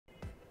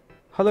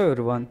Hello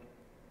everyone.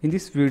 In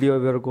this video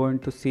we are going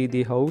to see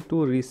the how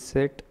to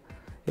reset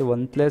a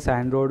OnePlus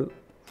Android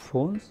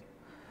phones.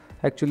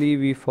 Actually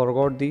we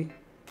forgot the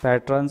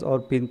patterns or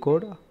pin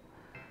code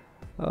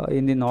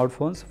in the Nord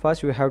phones.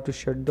 First we have to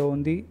shut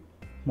down the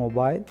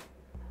mobile.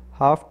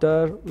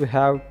 After we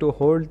have to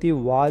hold the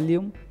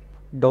volume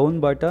down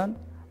button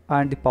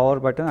and the power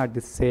button at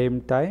the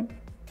same time.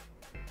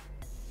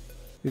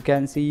 You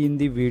can see in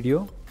the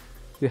video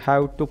you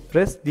have to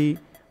press the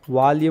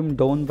volume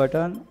down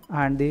button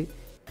and the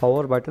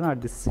power button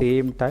at the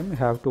same time. You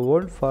have to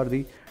hold for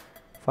the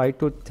 5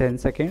 to 10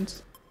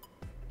 seconds.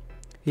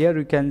 Here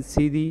you can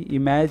see the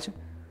image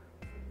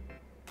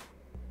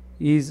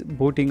is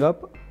booting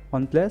up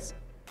OnePlus.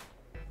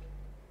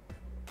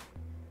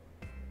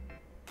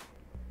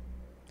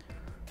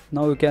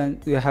 Now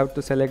you have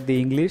to select the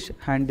English,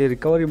 and the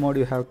recovery mode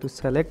you have to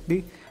select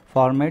the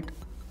format.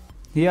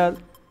 Here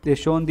they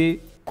shown the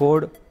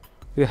code.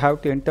 You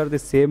have to enter the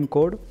same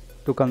code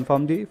to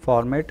confirm the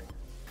format.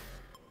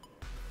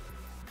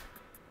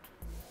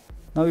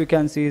 Now you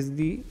can see is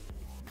the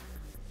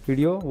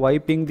video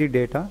wiping the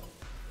data,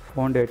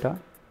 phone data.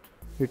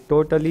 It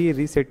totally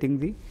resetting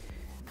the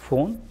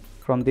phone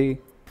from the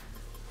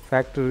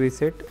factory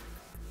reset.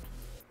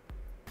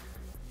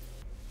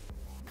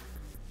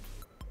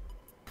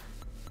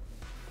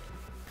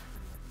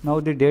 Now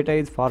the data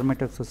is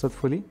formatted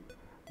successfully.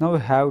 Now we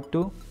have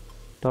to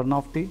turn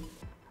off the,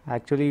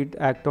 actually it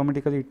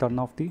automatically turn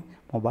off the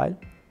mobile.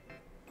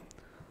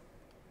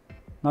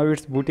 Now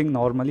it's booting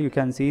normally. You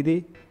can see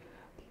the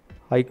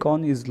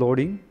icon is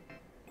loading.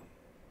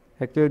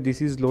 Actually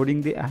this is loading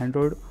the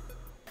Android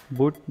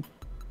boot.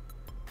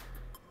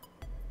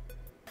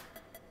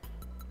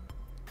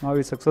 Now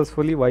we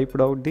successfully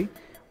wiped out the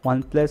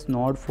OnePlus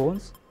Nord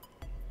phones.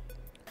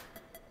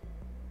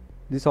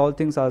 These all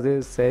things are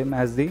the same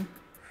as the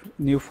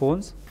new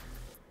phones.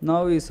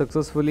 Now we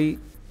successfully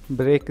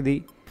break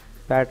the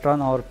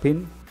pattern or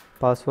pin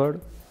password.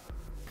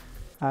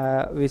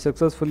 We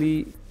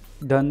successfully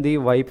done the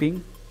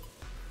wiping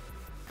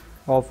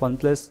of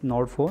OnePlus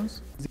Nord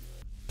phones.